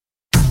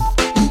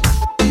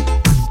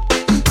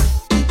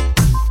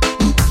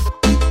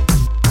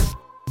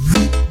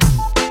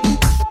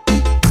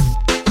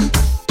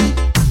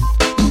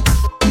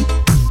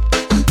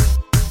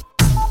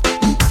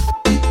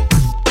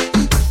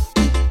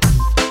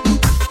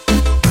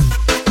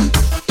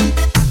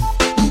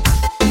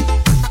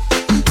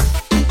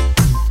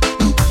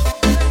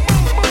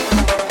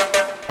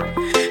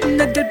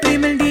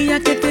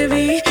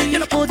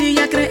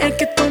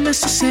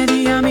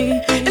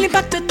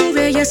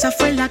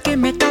que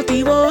me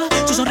cautivó.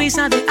 Su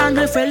sonrisa de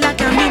ángel fue la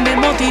que a mí me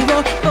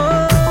motivó.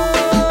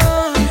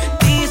 Oh,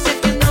 dice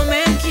que no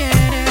me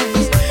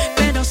quieres,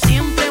 pero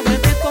siempre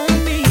vuelve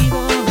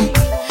conmigo.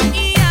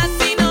 Y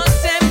así no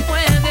se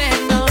puede,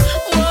 no.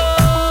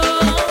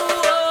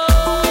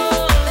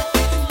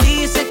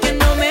 Dice que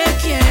no me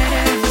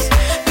quieres,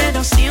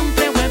 pero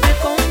siempre vuelve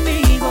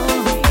conmigo.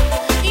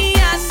 Y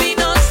así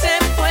no se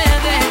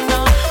puede,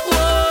 no.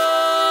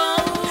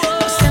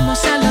 Lo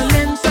hacemos a lo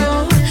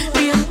lento,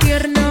 bien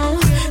tierno,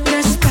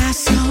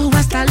 despacio,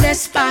 hasta el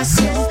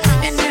espacio.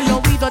 En el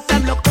oído te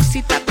hablo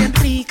cositas bien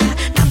ricas.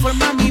 La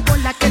forma mi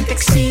bola que te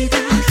excita.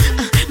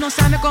 No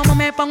sabes cómo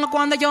me pongo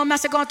cuando yo me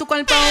acerco a tu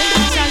cuerpo.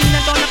 Salir de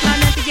todo el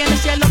planeta y en el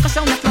cielo que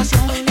sea una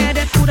explosión.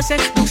 Eres pura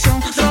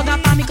seducción, droga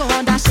pa' mi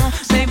corazón,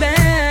 baby.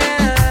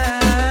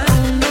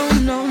 No,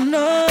 no,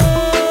 no.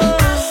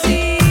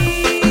 Así,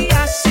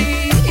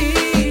 así,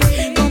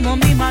 como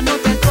mi mano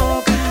te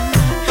toca.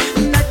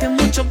 Date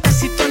muchos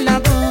besitos en la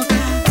boca.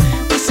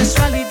 Tu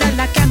sensualidad es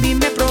la que a mí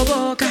me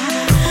provoca.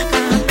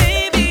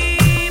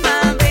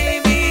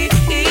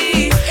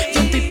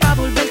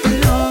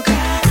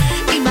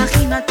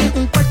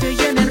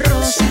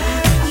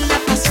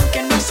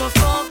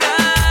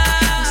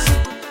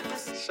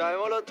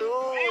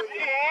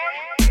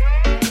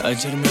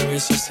 Ayer me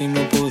besaste y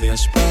no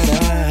podías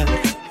parar,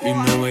 y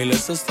me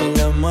bailaste hasta el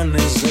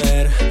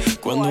amanecer.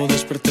 Cuando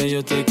desperté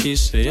yo te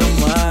quise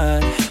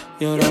llamar,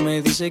 y ahora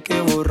me dice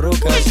que borró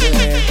casé,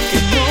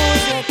 que no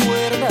se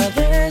acuerda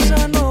de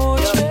esa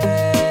noche.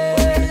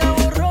 Ya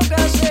borró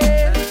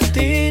casé,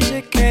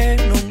 dice que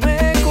no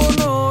me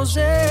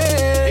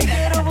conoce, y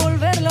quiero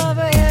volverla a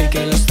ver. Y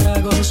que los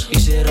tragos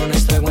hicieron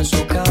estrago en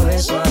su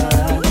cabeza,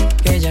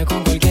 que ella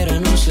con cualquiera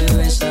no se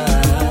besa.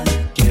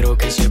 Quiero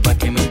que sepa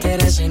que me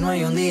interesa y no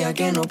hay un día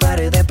que no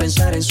pare de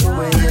pensar en su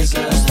belleza.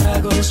 Que los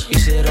tragos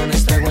hicieron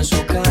estrago en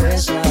su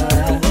cabeza,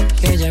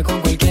 que ella con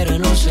cualquiera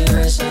no se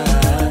besa.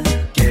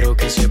 Quiero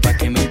que sepa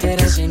que me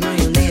interesa y no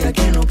hay un día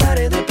que no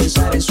pare de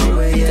pensar en su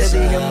belleza. Te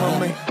dije,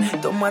 mami,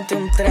 tómate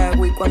un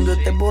trago y cuando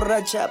estés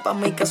borracha pa'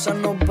 mi casa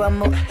nos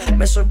vamos.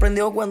 Me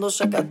sorprendió cuando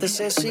sacaste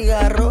ese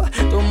cigarro.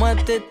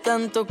 Tomaste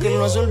tanto que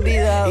lo has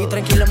olvidado. Y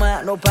tranquila,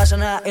 ma, no pasa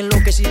nada.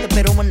 Enloqueciste,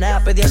 pero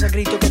maná, pedías a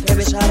grito que te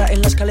besara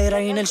en la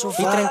escalera y en el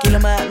sofá. Y tranquila,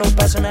 ma, no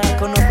pasa nada.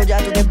 Conozco ya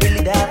tu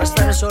debilidad.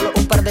 Bastame solo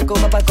un par de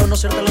copas para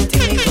conocerte la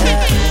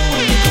intimidad.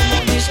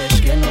 Como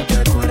dices que no te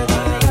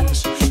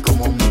acuerdas,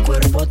 como mi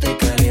cuerpo te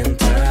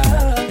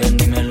calienta. Ven,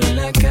 dímelo en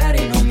la cara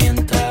y no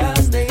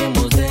mientas,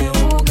 dejemos de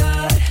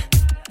jugar.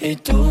 Y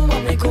tú,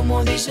 mami,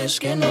 como dices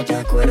que no te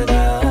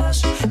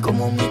acuerdas,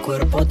 como mi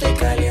cuerpo te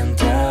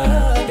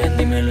calienta. Ven,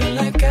 dímelo en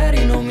la cara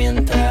y no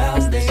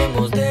mientas,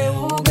 dejemos de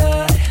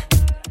jugar.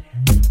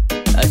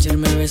 Ayer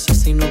me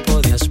besaste y no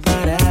podías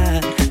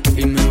parar,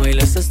 y me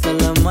bailaste hasta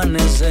el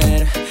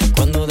amanecer.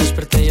 Cuando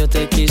desperté yo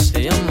te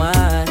quise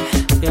llamar,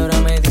 y ahora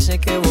me dice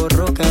que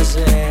borró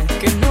casé,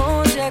 que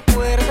no se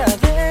acuerda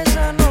de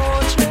esa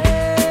noche.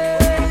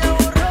 Ya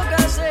borró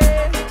casé,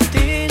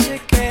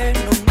 dice que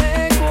no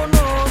me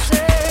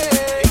conoce.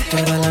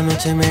 Toda la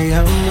noche me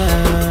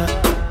llama,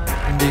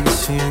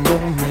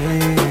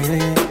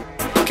 diciéndome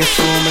que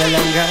su hombre la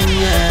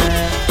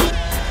engaña,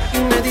 y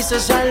me dice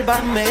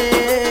sálvame.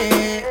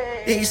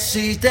 Y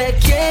si te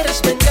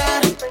quieres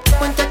vengar,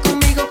 cuenta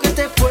conmigo que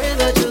te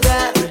puedo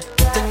ayudar.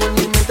 Tengo en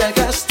mi mente el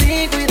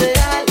castigo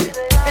ideal,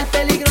 el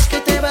peligro es que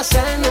te vas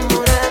a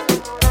enamorar.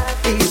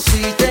 Y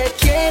si te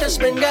quieres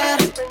vengar,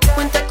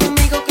 cuenta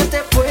conmigo que te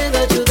puedo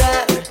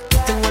ayudar.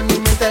 Tengo en mi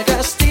mente el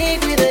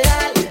castigo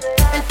ideal,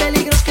 el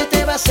peligro es que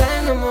te vas a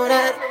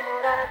enamorar.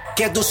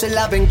 Que dulce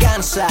la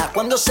venganza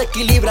cuando se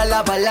equilibra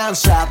la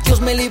balanza.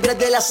 Dios me libre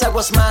de las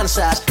aguas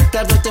mansas.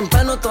 Tarde o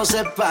temprano todo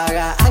se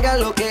paga. Haga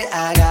lo que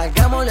haga,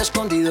 hagámoslo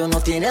escondido,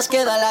 no tienes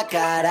que dar la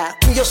cara.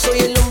 Yo soy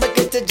el hombre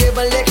que te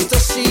lleva al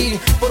éxtasis.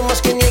 Por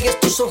más que niegues,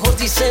 tus ojos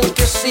dicen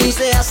que sí.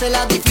 Se hace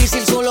la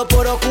difícil solo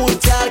por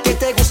ocultar que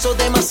te gustó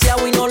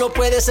demasiado y no lo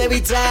puedes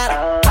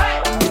evitar.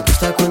 Me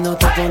gusta cuando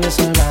te pones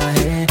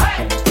salvaje,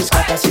 cuando te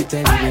escapas y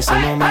te vives el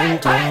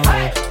momento.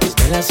 Las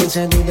velas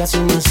encendidas y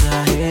un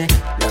masaje,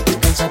 la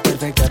venganza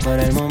perfecta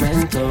para el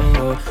momento.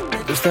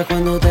 Me gusta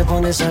cuando te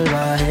pones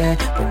salvaje,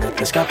 cuando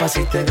te escapas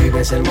y te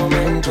vives el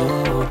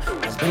momento.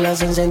 Las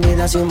velas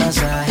encendidas y un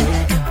masaje,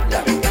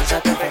 la venganza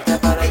perfecta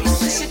para el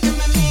momento. Si tú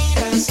me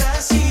miras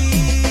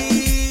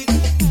así,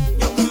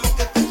 yo como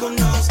que te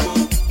conozco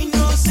y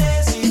no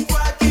sé si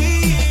fue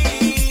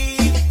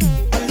aquí.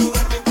 El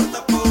lugar me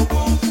importa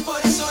poco,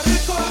 por eso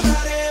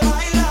recordaré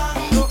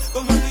bailando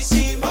como lo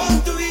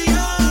hicimos tú y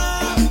yo.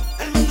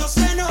 El mundo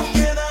se nos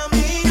queda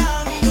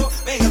mirando,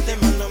 pégate,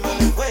 mándame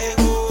de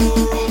fuego.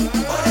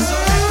 Por eso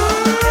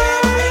recordaré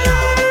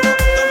bailando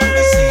como lo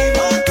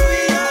hicimos tú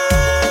y yo.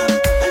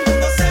 El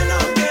mundo se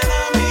nos queda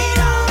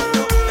mirando,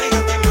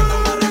 pégate,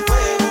 mándame de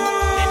fuego.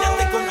 Nena,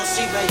 te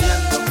conocí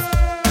bailando.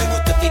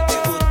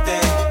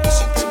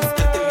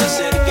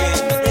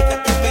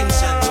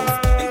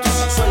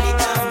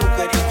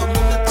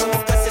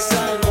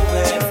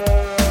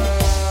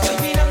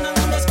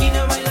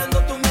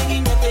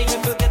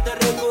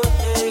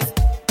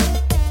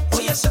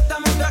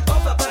 Dame otra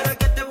copa para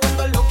que te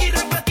vuelva loca y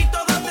repetí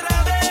todo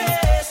otra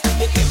vez.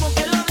 Dejemos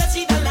que lo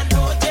decida la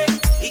noche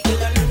y que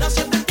la luna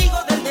sea testigo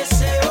del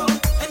deseo.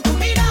 En tu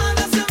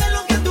mirada se ve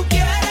lo que tú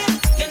quieres,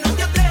 que no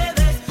te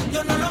atreves,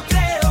 yo no lo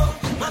creo.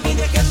 Mami,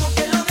 dejemos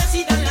que lo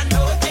decida la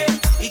noche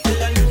y que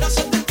la luna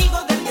sea testigo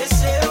del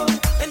deseo.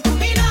 En tu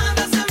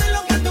mirada se ve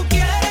lo que tú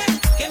quieres,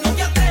 que no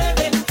te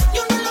atreves,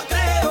 yo no lo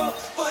creo.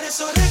 Por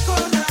eso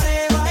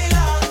recordaré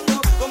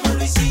bailando como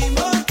lo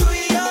hicimos tú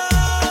y yo.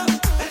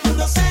 El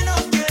mundo se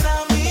nos queda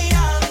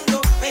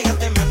mirando,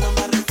 pégate mano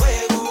más de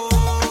fuego.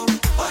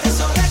 Por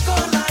eso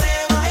recordaré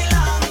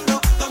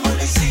bailando como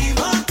lo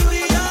hicimos tú y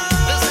yo.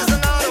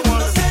 El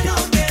mundo se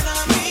nos queda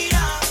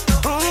mirando,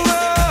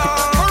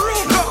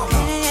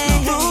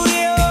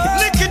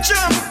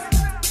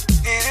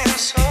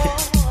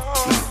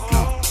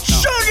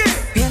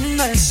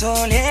 Viendo el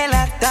sol y el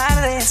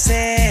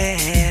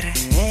atardecer,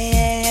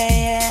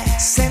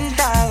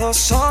 sentados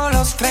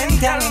solos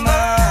frente al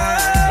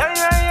mar,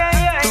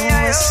 tú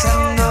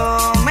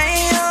besándome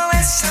y yo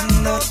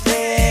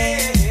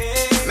besándote.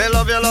 Me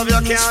love you,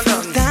 can't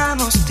done.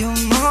 Disfrutamos de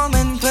un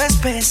momento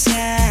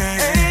especial.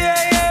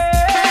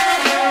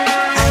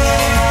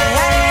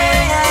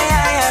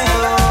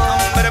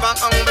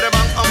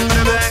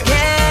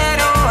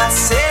 Quiero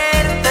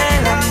hacerte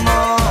el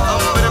amor.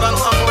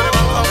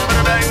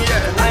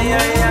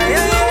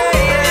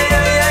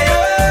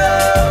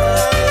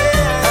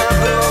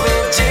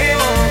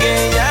 Aprovechemos que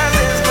ya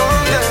se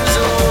esconde el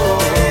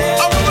sol.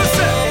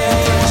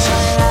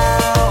 Al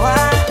agua,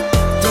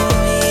 tú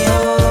y yo,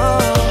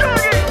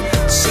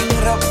 sin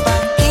ropa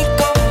y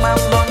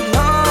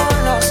comámonos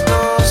los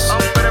dos.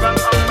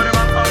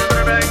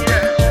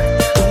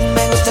 Tú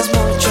me gustas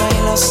mucho y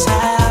lo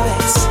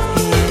sabes,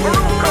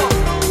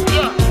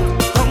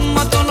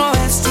 como tú no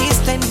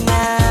existes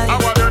nadie.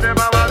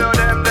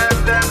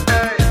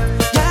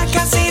 Ya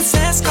casi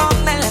se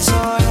esconde el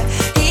sol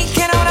y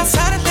quiero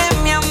abrazarte,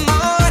 mi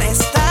amor.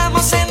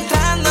 Estamos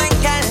entrando en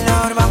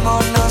calor,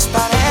 vámonos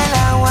para el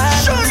agua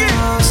los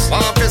dos.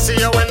 Want to see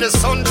you when the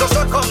sun just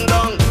a come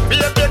down.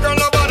 Baby girl,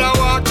 no bother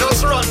walk,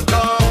 just run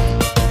come.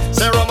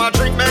 Say rum a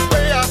drink, make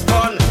we have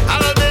fun.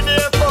 I'll be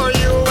there for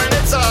you when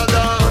it's all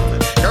done.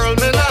 Girl,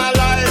 me not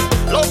lie,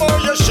 love how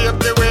you shape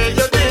the way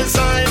you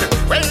design.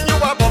 When you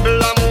a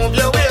bubble and move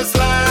your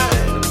waistline.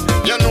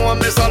 You know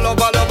me so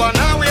lover,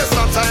 now waste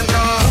no time,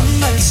 come.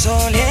 Viendo el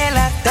sol y el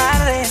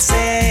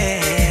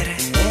atardecer,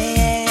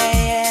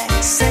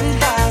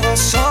 sentados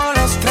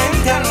solos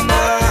frente al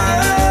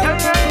mar,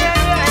 tú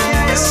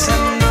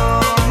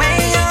besándome y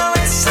yo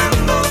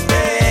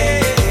besándote.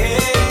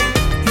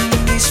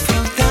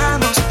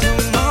 Disfrutamos de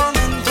un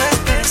momento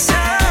especial.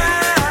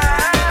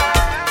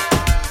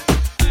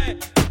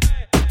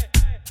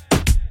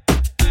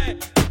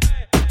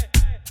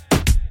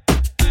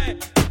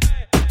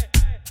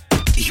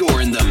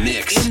 You're in the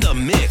mix.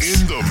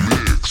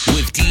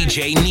 With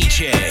DJ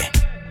Niche.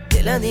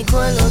 Te la dijo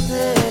al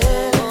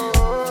hotel,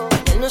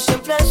 él no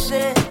siempre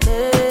hace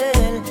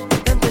él. Me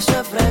encanta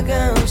esa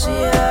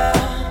fragancia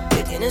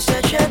que tiene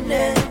esa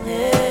Chanel.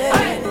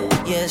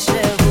 Y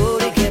ese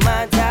booty que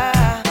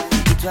mata,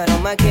 y tu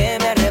aroma que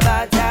me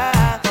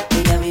arrebata.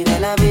 Ella vive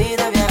la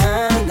vida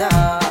viajando,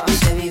 y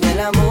se vive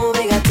la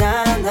movie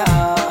gastando.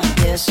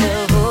 Y ese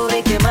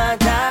booty que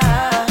mata,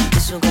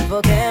 es un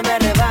cuerpo que me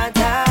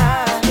arrebata.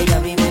 Ella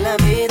vive la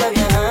vida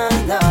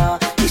viajando,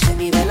 y se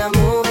vive la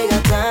movie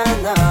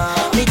gastando.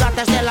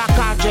 Ligates de la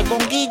calle, con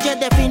Guille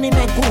define y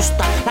me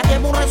gusta. La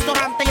llevo a un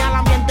restaurante y al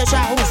ambiente se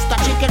ajusta.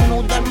 Chicken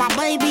noodle, my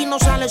baby no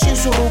sale sin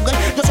su rugel.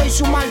 Yo soy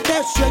su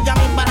maltecio, ella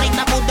mi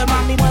barriga Buddha.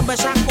 Mami mueve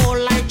esa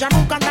cola, ella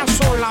nunca anda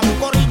sola. Un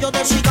corillo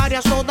de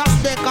cigarias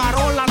todas de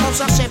Carola. No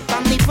se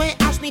aceptan ni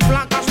feas, ni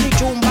flacas, ni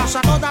chumbas.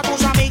 A todas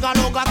tus amigas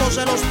los gatos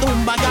se los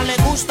tumba. Ya le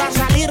gusta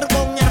salir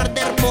con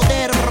herder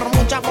poder.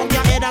 Mucha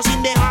fondeadera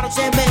sin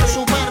dejarse ver.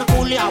 Super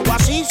culiao,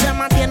 así se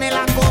mantiene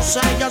la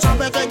cosa. Ella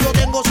sabe que yo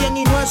tengo 100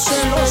 y no es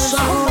celosa.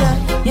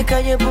 Y es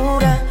calle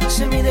pura,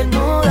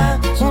 semidesnuda,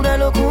 una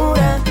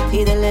locura.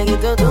 Y del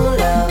leguito tú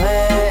la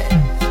ves,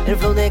 el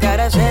flow de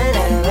cara se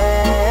le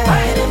ve.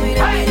 Eres muy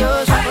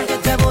envidiosa porque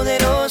está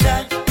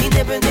poderosa,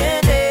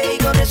 independiente y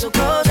con sus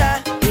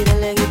cosas. Y del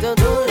leguito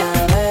tú la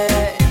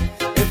ves,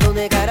 el flow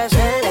de cara se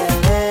le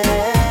ve.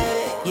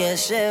 Y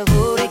ese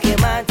booty que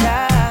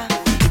mata,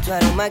 y tu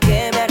aroma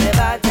que me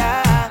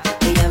arrebata.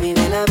 Ella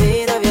vive la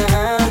vida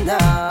viajando,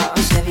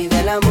 y se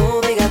vive la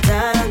movie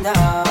gastando.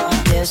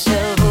 Y ese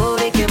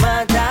booty que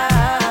mata,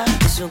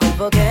 es un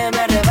cuerpo que me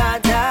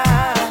arrebata.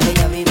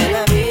 Ella vive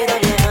la vida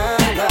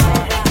viajando,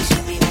 y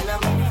se vive la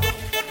movie.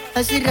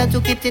 Hace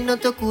rato que te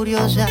noto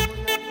curiosa,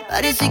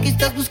 parece que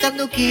estás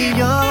buscando que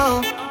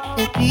yo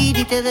te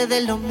pide y te dé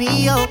de lo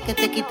mío, que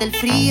te quite el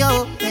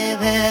frío,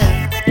 bebé.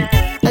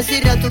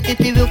 Hace rato que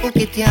te veo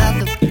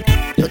coqueteando,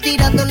 yo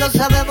tirando lo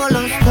sabemos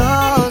los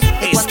dos.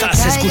 Que cuando Estás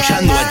caiga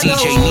escuchando a la DJ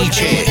noche,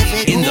 Niche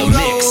de in the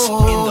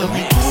seguro mix.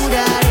 me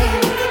curaré,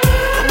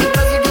 con mi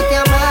paso yo te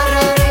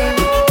amarraré,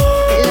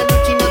 en la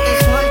noche no te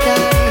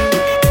soltaré.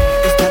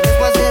 Esta vez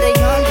voy a ser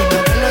yo el que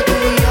no te lo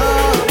tuyo.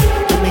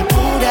 Yo me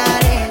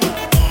curaré,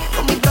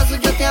 con mi brazo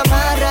yo te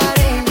amarraré.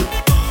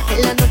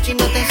 si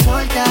no te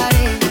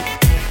soltaré.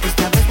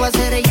 Esta vez voy a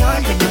ser yo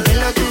el dueño de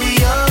lo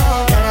tuyo.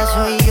 Ahora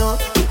soy yo,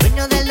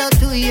 dueño de lo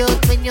tuyo,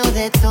 dueño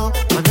de todo.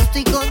 Cuando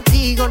estoy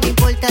contigo no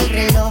importa el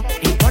reloj,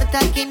 no importa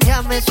quién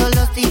llame,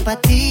 solo estoy pa'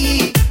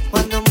 ti.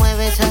 Cuando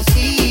mueves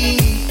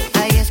así,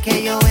 ahí es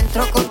que yo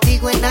entro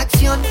contigo en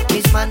acción.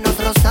 Mis manos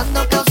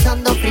rozando,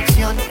 causando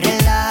fricción.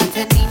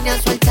 Relájate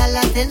niña, suelta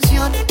la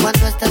tensión.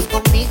 Cuando estás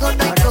conmigo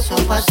no hay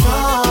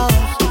preocupación.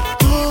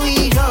 Tú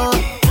y yo,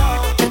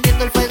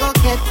 prendiendo el fuego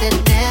que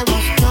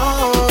tenemos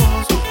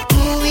dos.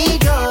 Tú y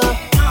yo,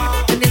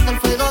 prendiendo el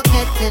fuego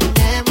que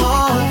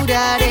tenemos.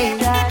 Juraré,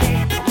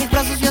 mis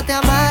brazos yo te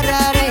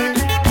amarraré.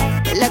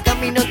 En la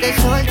camino te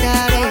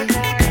soltaré.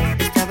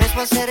 Esta vez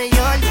voy a ser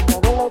yo el...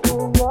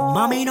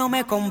 Mami, no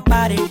me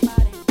compare.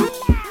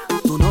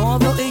 Tu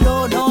novio y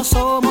yo no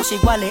somos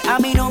iguales. A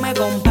mí no me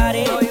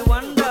compare.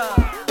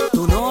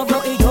 Tu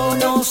novio y yo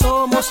no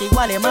somos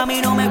iguales.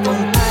 Mami, no me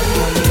compare.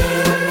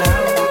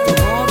 Tu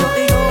novio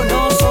y yo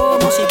no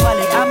somos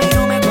iguales. A mí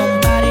no me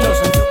compare. Tu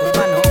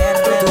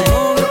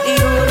novio y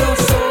yo no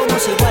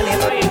somos iguales.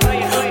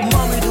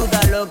 Mami, tú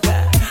estás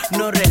loca,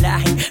 no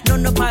relajes. No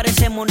nos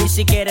parecemos ni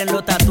siquiera en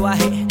los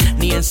tatuajes,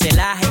 ni en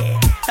celaje.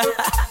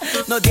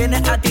 No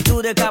tienes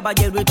actitud de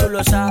caballero y tú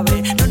lo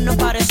sabes. No nos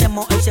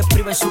parecemos, él se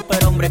priva en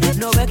superhombre.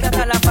 No ves que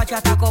hasta la facha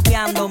está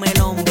copiándome el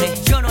nombre.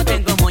 Yo no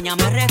tengo moña,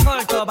 me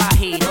recorto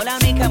bajito. La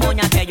única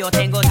moña que yo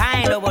tengo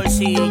está en los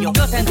bolsillos.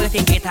 Yo tengo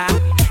etiqueta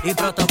y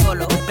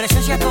protocolo.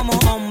 Presencia como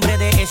hombre,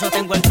 de eso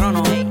tengo el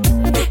trono.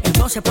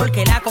 Entonces, ¿por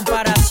qué la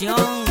comparación?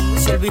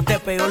 Serviste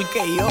peor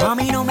que yo. A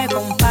mí no me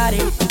compare.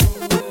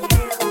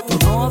 Tu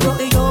novio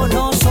y yo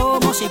no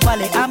somos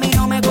iguales. A mí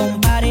no me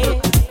compare.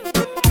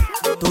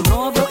 Tu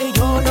novio y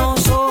yo no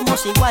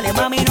somos iguales,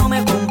 mami, no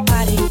me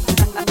compare.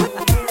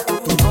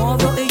 Tu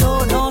novio y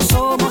yo no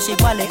somos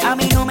iguales, a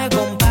mí no me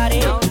compare.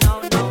 Tu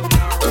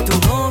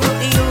novio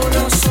y yo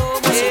no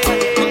somos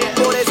iguales.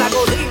 Por esa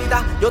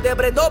cosita, yo te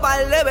prendo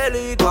pa'l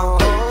levelito.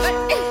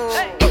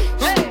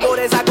 Por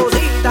esa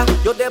cosita,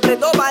 yo te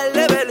prendo pa'l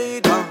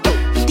levelito.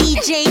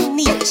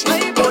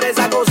 djniche. Por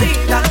esa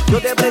cosita, yo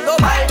te prendo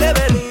pa'l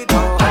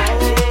levelito.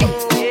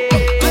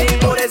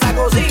 Por esa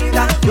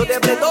cosita, yo te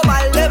prendo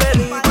pa'l levelito.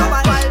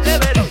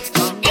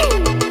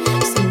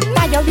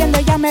 Lloviendo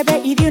ella me ve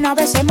y de una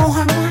vez se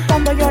moja.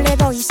 Cuando yo le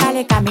doy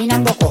sale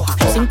caminando coja.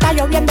 Si está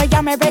lloviendo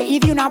ella me ve y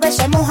de una vez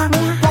se moja.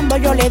 Cuando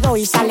yo le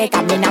doy sale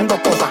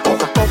caminando coja.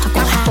 Coja, coja,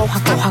 coja,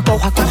 coja,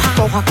 coja, coja,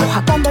 coja,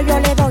 coja. Cuando yo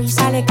le doy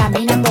sale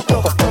caminando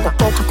coja. Coja,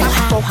 coja,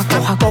 coja, coja,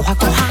 coja,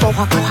 coja,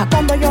 coja, coja.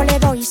 Cuando yo le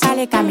doy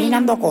sale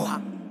caminando coja.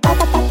 Por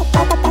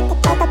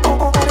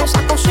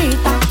esa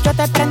cosita yo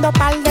te prendo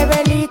pa'l de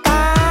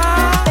velita.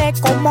 Te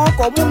como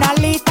una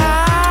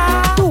alita.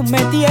 Tú me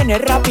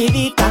tienes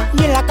rapidita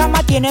y en la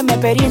cama tienes mi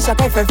experiencia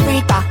que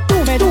fefita. Tú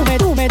me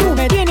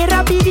tienes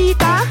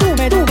rapidita. Tú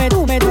me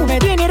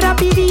tienes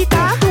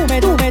rapidita.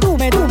 Tú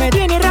me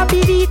tienes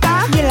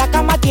rapidita y en la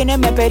cama tienes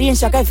mi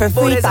experiencia que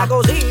fefita. Por esa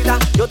cosita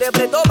yo te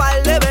prendo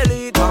pa'l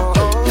levelito.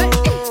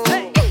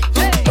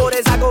 Por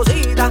esa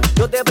cosita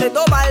yo te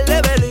prendo pa'l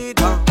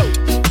levelito.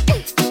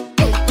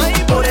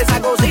 Por esa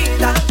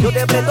cosita yo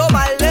te prendo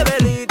pa'l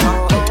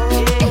levelito.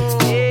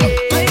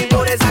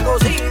 Por esa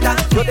cosita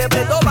yo te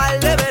prendo pa'l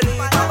levelito.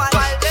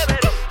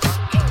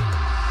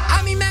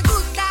 A mí me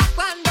gusta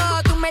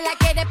cuando tú me la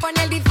quieres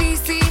poner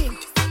difícil,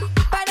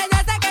 pero yo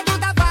sé que tú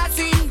estás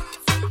fácil.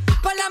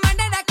 Por la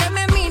manera que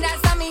me miras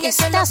a mí,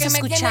 eso es lo Estás que me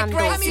tiene escuchando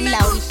crazy. A mí me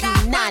la gusta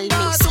original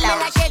cuando mix, tú me la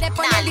la quieres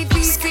poner original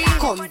difícil, mix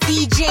con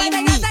DJ pero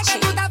yo sé que Niche.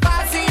 tú estás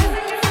fácil.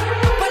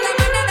 Por la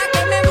manera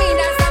que me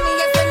miras a mí,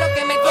 eso es lo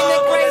que me tiene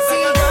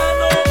crazy.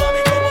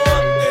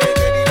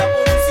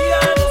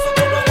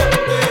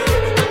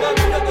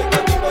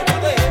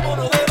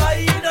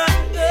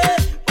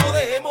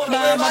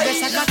 Vamos a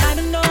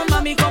desacatarnos,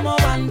 mami, como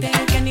antes.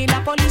 Que ni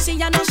la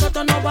policía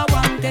nosotros no va a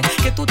aguante.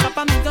 Que tu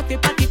trapamiento estoy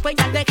pa' ti, pues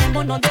ya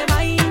dejémonos de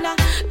vaina.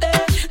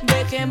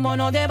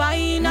 Dejémonos de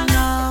vaina.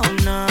 No,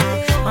 no,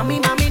 mami,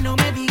 no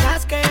me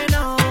digas que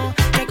no.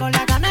 Que con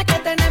las ganas que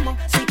tenemos,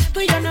 si tú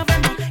y yo nos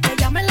vemos, que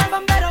llamen los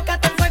bomberos que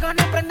hasta el fuego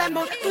nos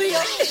prendemos. Tú y yo.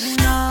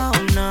 No,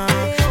 no,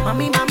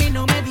 mami,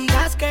 no me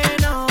digas que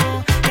no.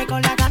 Que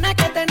con las ganas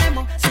que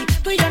tenemos, si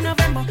tú y yo nos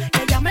vemos,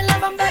 que llamen los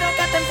bomberos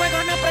que hasta el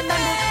fuego nos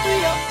prendemos. Tú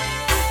y yo.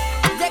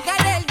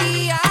 Llegará el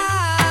día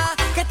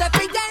que te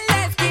pille en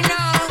la esquina,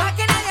 pa'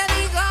 que nadie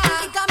diga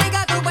y que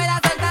amiga tú puedas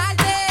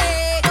soltarte.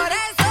 Por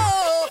eso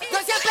yo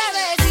siempre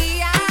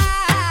decía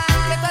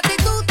que tu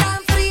actitud tan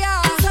fría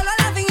solo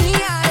la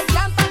fingía, el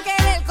plan pa'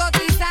 querer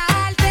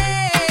cotizarte.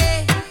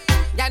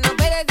 Ya no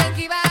puedes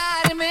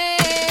esquivarme.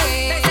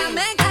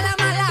 Bésame en cada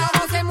mala,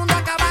 como si el mundo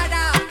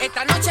acabara.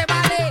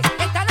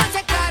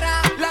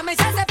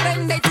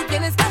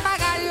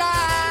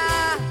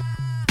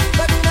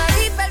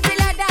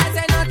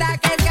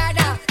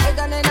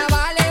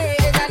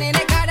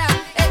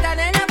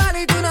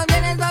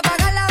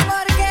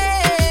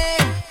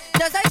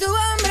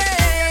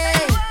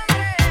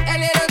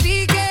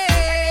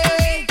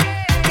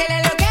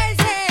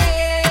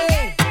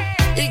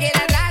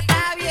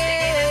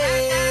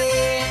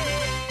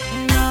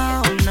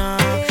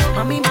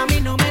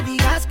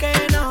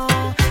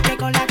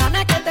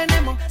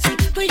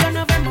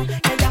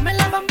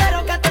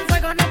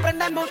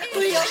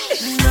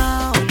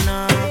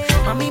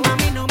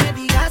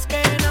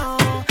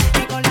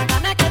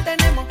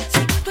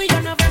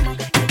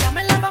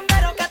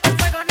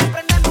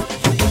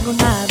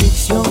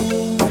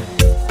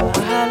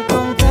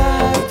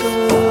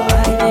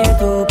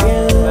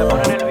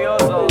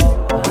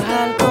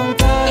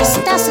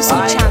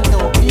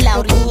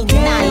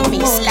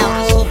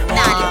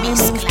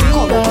 Mezcla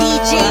con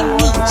DJ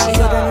Niche.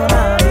 Yo tengo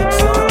una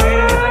adicción.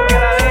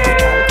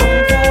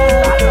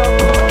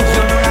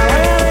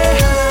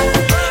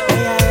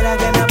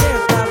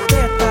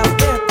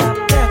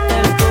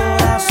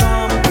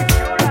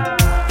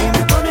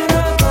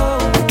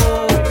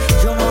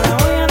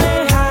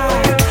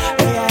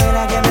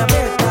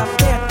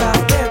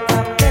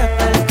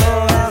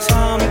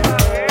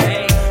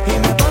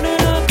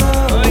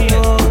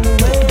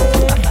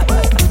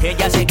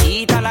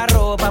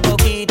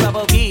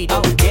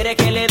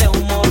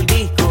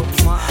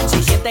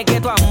 Que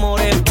tu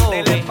amor es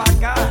pobre,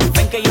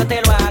 ven que yo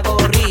te lo hago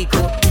rico.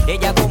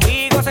 Ella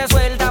conmigo se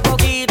suelta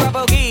poquito a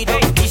poquito.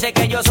 Dice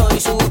que yo soy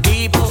su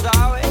tipo,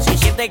 ¿sabes? Si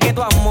siente que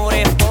tu amor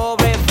es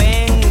pobre,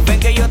 ven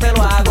que yo te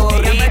lo hago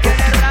rico.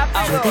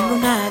 Yo tengo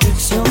una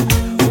adicción,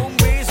 un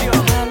vicio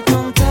al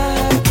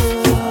contacto,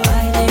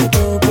 ay, de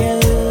tu piel.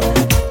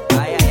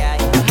 Ay, ay, ay.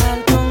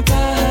 Al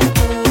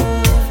contacto,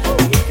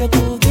 y es que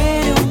tú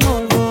tienes un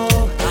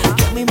morbo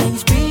que a mí me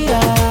inspira.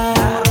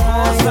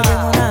 Yo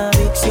tengo una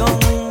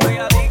adicción.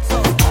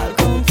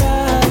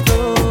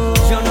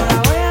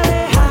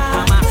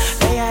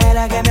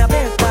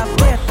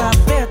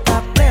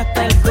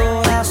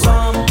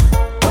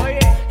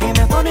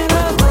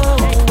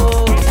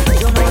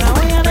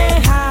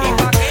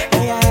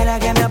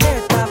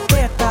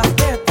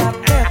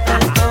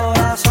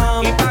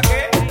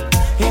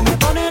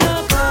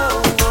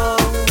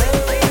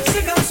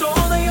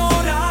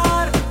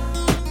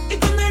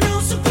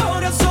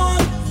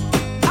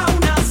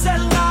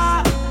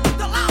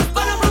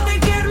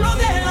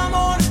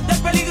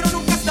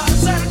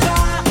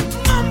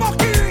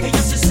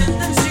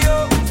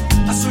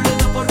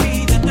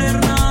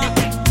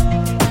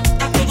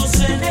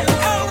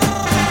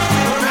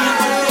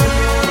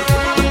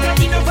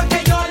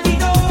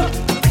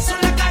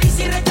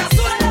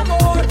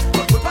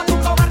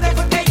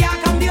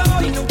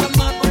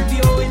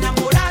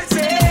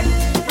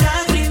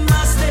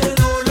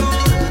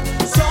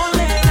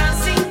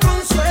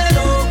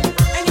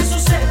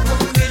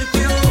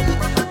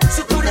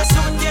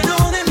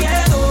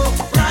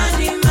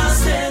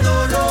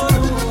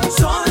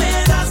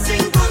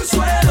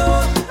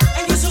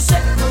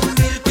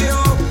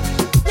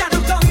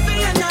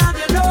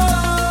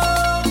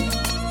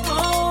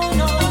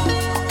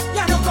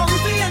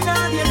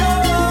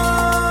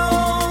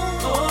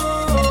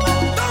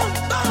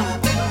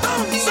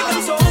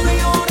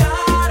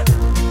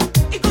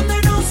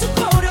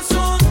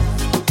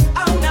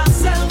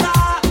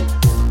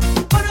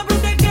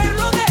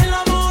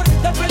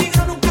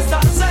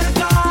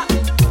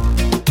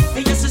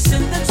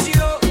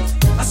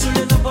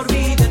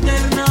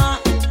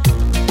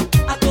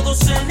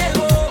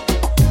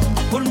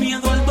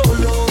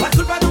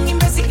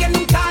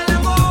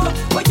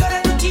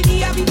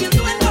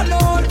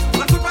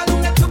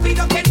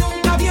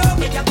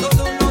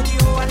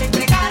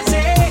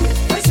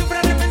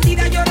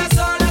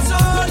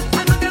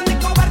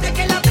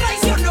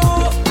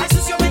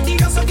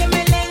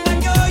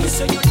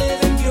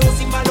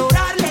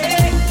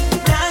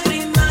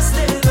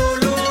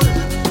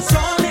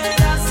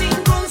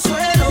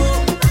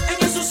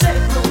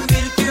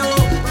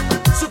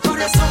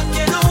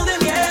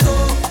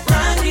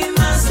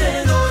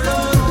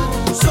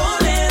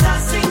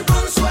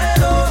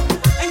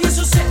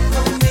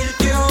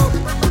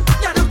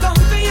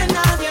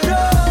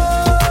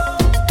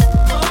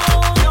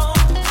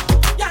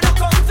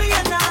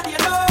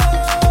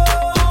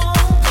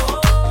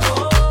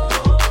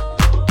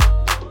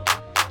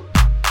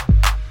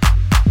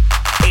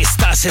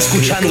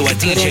 Escuchando a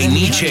DJ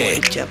Niche.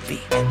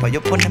 Chapi, pa'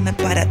 yo ponerme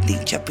para ti,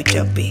 chapi,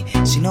 chapi.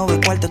 Si no ves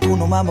cuarto, tú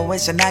no vamos a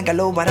ese naga.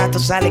 Lo barato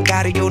sale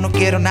caro y yo no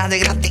quiero nada de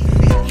gratis.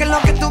 ¿Qué es lo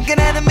que tú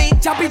quieres de mí?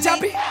 Chapi,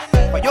 chapi.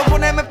 Pa' yo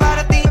ponerme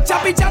para ti,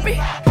 chapi, chapi.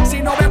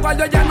 Si no ves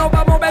cuarto, ya no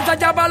vamos a esa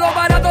chapa. Lo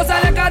barato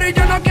sale caro y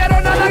yo no quiero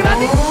nada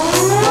gratis.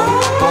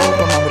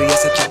 Pon, me abrí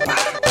esa chapa.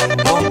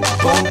 Pon,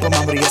 me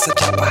abrí esa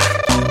chapa.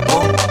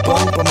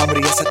 Pon, me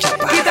abrí esa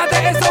chapa.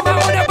 Quítate eso,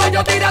 mamones, pa'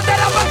 yo tírate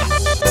la vaca.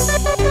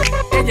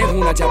 Ella es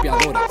una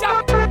chapeadora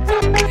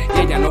y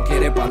ella no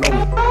quiere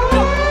paloma.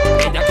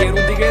 Ella quiere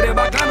un tigre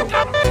bacano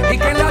y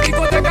que en la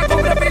discoteca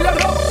compre pila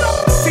ropa.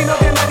 Si no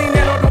tiene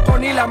dinero, loco,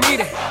 ni la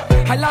mire.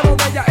 Al lado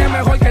de ella es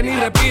mejor que ni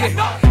respire.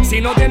 Si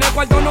no tiene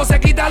cuarto, no se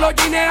quita los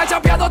jeans. Ha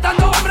chapeado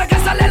tanto hombre que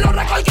salen los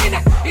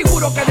recolquines. Y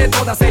juro que de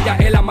todas ella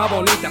es la más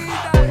bonita,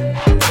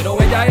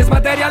 pero ella es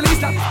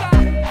materialista.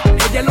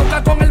 Ella es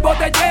loca con el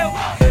botelleo.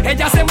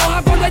 Ella se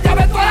moja cuando ella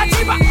ve toda la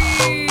chiva.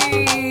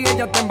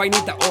 Ella está en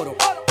vainita oro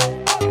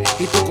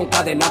y tú con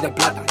cadena de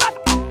plata.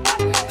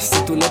 Si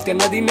tú no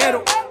tienes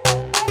dinero,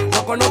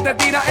 loco, no te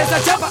tira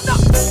esa chapa.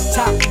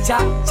 Cha, cha,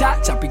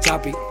 cha, chapi,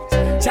 chapi.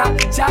 Cha,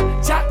 cha,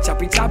 cha,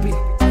 chapi, chapi.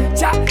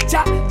 Cha,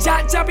 cha,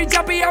 cha, chapi,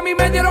 chapi. A mí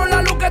me dieron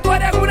la luz que tú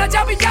eres una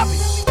chapi, chapi.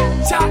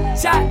 Cha,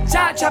 cha,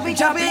 cha, chapi,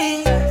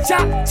 chapi.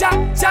 Cha, cha,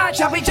 cha,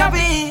 chapi,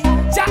 chapi.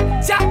 Cha,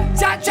 cha,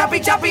 cha,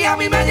 chapi, chapi. A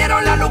mí me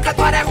dieron la luz que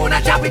tú eres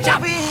una chapi,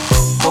 chapi.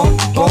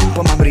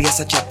 Pon, me abrí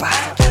esa chapa.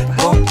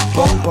 Pon,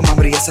 me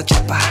abrí esa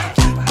chapa.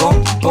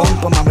 Pon,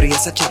 me abrí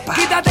esa chapa.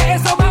 Quítate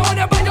eso,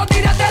 mamones, pa' yo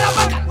tírate la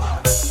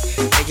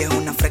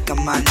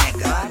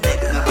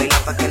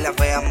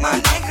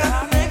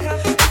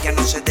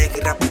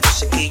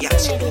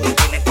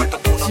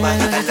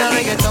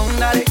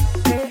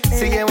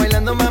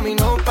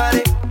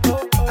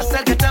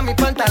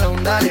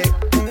pantalón, dale.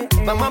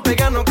 Vamos a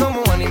pegarnos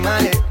como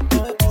animales.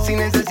 Si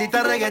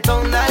necesitas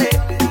reggaetón, dale.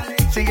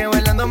 Sigue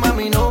bailando,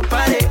 mami, no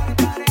pare.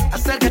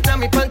 Acércate a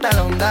mi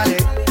pantalón, dale.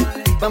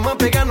 Vamos a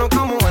pegarnos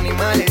como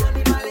animales.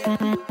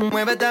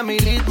 Muévete a mi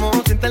ritmo,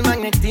 siente el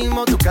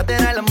magnetismo. Tu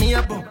cadera es la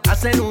mía,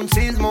 hacen un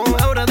sismo.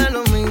 Ahora da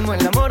lo mismo,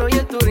 el amor y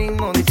el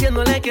turismo.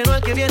 Diciéndole que no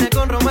al que viene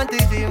con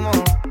romanticismo.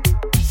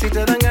 Si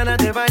te dan ganas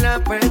de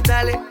bailar, pues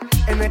dale.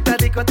 En esta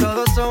disco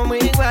todos somos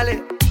iguales.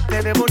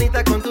 Te ves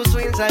bonita con tu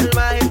swing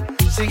salvaje.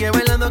 Sigue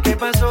bailando, ¿qué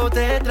pasó?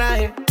 Te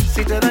traje.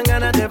 Si te dan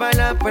ganas de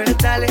bailar, pues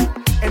dale.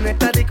 En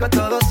esta disco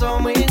todos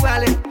somos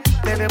iguales.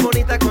 Te ves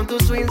bonita con tu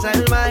swing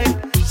salvaje.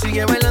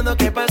 Sigue bailando,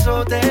 ¿qué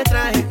pasó? Te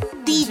traje.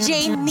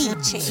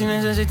 djniche. Si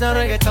necesitas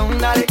reggaetón,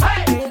 dale.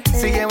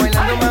 Sigue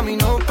bailando, mami,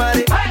 no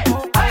pare.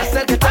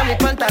 Acércate a mi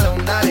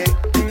pantalón, dale.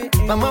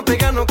 Vamos a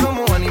pegarnos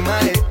como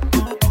animales.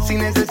 Si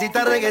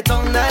necesitas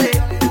reggaetón, dale.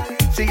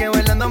 Sigue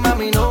bailando,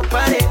 mami, no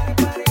pare.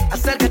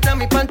 Acércate a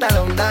mi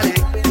pantalón, dale.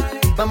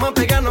 Vamos a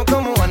pegarnos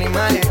como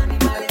animales.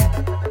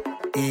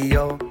 Y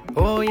yo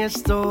hoy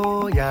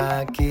estoy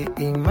aquí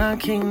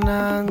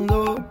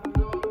imaginando.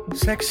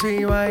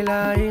 Sexy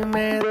baila y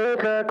me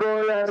deja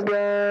con las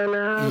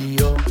ganas. Y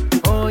yo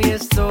hoy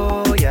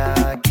estoy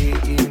aquí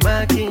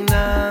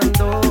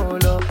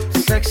imaginándolo.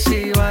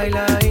 Sexy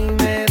baila y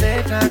me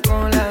deja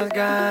con las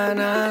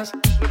ganas.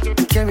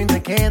 Qué bien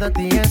te queda a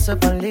ti esa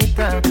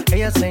palita.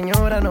 Ella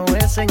señora, no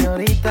es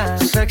señorita.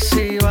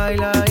 Sexy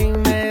baila y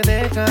me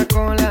deja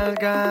con las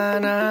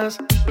ganas.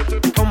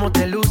 Cómo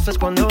te luces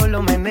cuando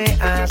lo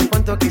meneas.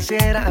 Cuánto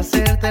quisiera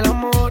hacerte el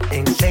amor.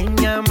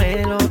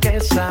 Enséñame lo que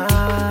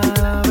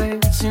sabes.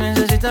 Si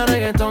necesitas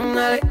reggaetón,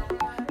 dale.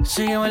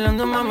 Sigue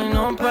bailando, mami,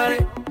 no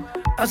pare.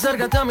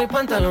 Acércate a mi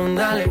pantalón,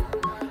 dale.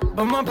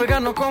 Vamos a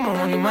pegarnos como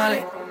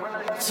animales.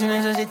 Si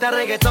necesitas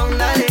reggaetón,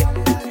 dale.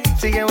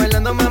 Sigue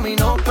bailando, mami,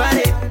 no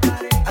pare.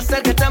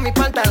 Acércate a mi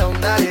pantalón,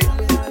 dale.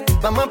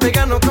 Vamos a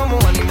pegarnos como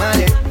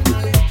animales.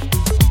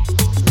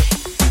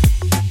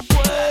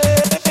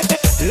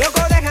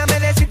 Loco, déjame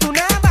decirte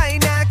una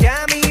vaina que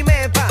a mí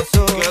me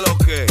pasó. ¿Qué lo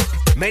que?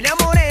 Me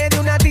enamoré de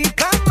una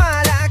tipa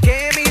mala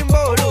que me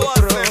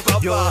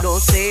involucró. Yo no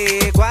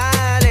sé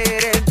cuál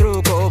era el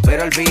truco,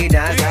 pero al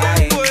final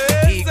caí.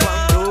 Y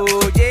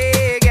cuando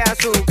llegué a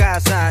su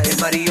casa, el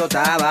marido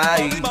estaba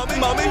ahí.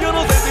 Mami, yo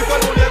no sé si fue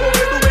algo niego que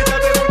tú me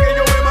echaste porque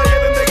yo me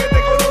mareé desde que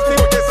te conocí.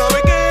 Porque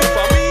sabes que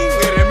para mí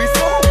eres mis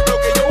ojos, lo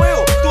que yo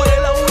veo. Tú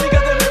eres la única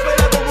que me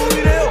pega como un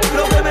video.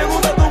 Lo que me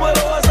gusta tú me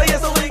lo haces y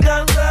eso me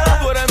encanta.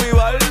 Tú eres mi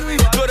Barbie,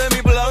 tú eres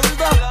mi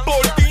planta.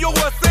 Por ti yo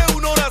voy a hacer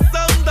una hora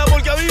santa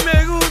porque a mí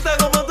me gusta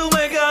como tú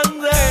me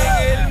cantas.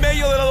 En el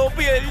medio de las dos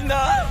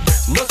piernas.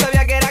 No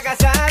sabía que era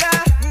casada.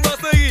 Va a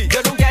seguir.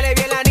 Yo nunca le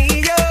vi el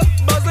anillo.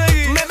 Va a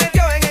seguir. Me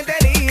metió en el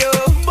telillo.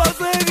 Va a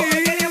seguir.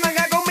 Porque quería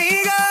mangar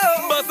conmigo.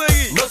 Va a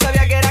seguir. No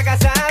sabía que era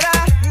casada.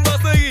 Va a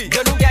seguir.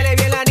 Yo nunca le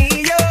vi el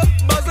anillo.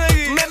 Va a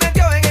seguir. Me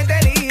metió en el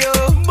telillo.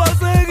 Va a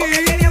seguir.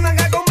 Porque quería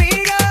mangar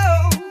conmigo.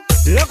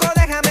 Loco,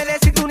 déjame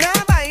decirte una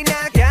vaina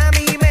que a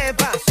mí me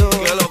pasó.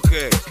 ¿Qué lo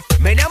que?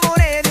 Me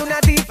enamoré de una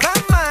tipa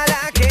mala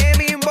que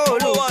me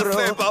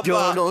involucró.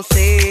 Yo no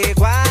sé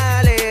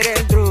cuál era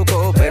el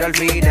truco, pero al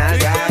final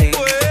caí.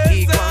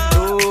 Y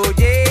cuando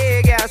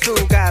llegué a su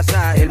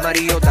casa, el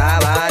marido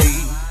estaba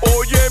ahí.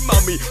 Oye,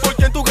 mami,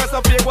 porque en tu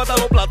casa friego hasta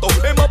los platos.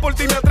 Es más, por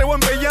ti me atrevo a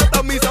embellar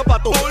hasta mis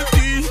zapatos. Por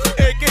ti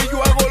es que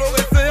yo hago lo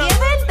que sea. ¿Es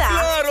verdad?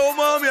 Claro,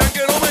 mami,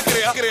 aunque no me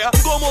crea.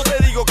 Como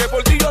te digo que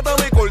por ti yo hasta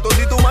me corto.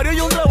 Si tu Mario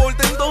y un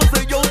Travolta,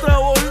 entonces yo un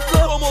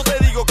Travolta. Como te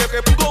digo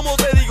como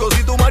te digo,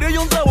 si tu Mario y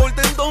un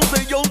Travolta,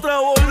 entonces yo un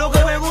Travolta. Lo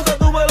que me gusta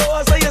tú me lo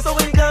haces y eso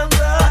me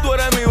encanta. Tú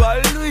eres mi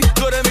Barbie,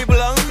 tú eres mi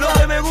plan. Lo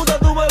que me gusta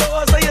tú me lo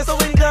haces y eso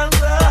me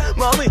encanta.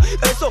 Mami,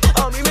 eso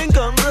a mí me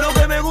encanta. Lo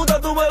que me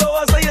gusta tú me lo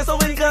haces y eso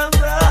me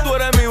encanta. Tú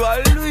eres mi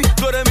Barbie,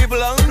 tú eres mi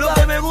plan. Lo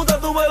que me gusta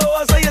tú me lo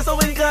haces y eso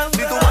me encanta.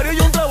 Si tu Mario y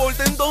un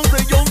Travolta,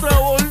 entonces yo un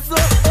Travolta.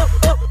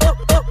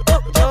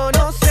 Yo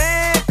no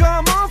sé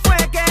cómo fue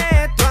que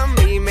esto a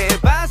mí me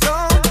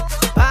pasó.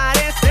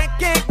 Parece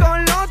que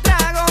con los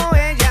tragos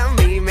ella a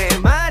mí me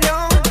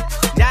mareó.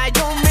 Ya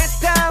yo me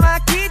estaba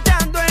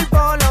quitando el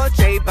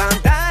poloche y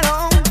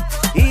pantalón.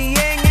 Y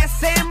en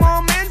ese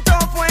momento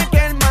fue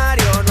que el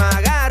Mario no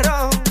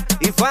agarró.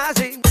 Y fue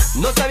así.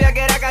 No sabía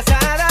que era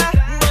casada.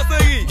 Va a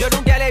seguir. Yo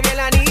nunca le vi el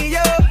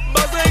anillo.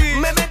 Va a seguir.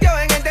 Me metió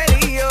en el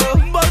telillo.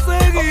 Va a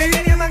seguir. Porque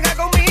quería mangar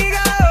conmigo.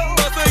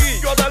 Va a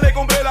seguir. Yo hasta le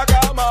compré la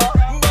cama.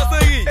 Va a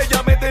seguir.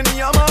 Ella me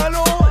tenía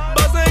malo.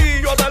 Va a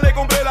seguir. Yo hasta le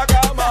compré la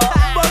cama.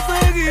 Va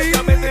a seguir.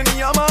 Ella me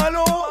tenía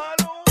malo.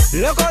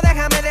 Loco,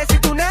 déjame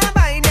decirte una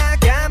vaina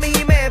que a mí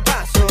me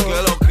pasó.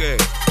 ¿Qué lo que?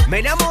 Me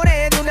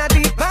enamoré de una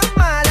tipa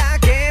mala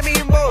que me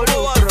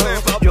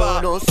involucró.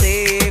 Yo no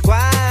sé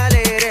cuál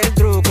era el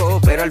truco,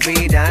 pero al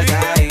final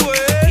caí.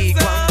 Y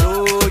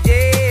cuando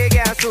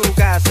llegué a su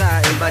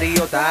casa, el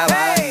marido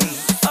estaba ahí.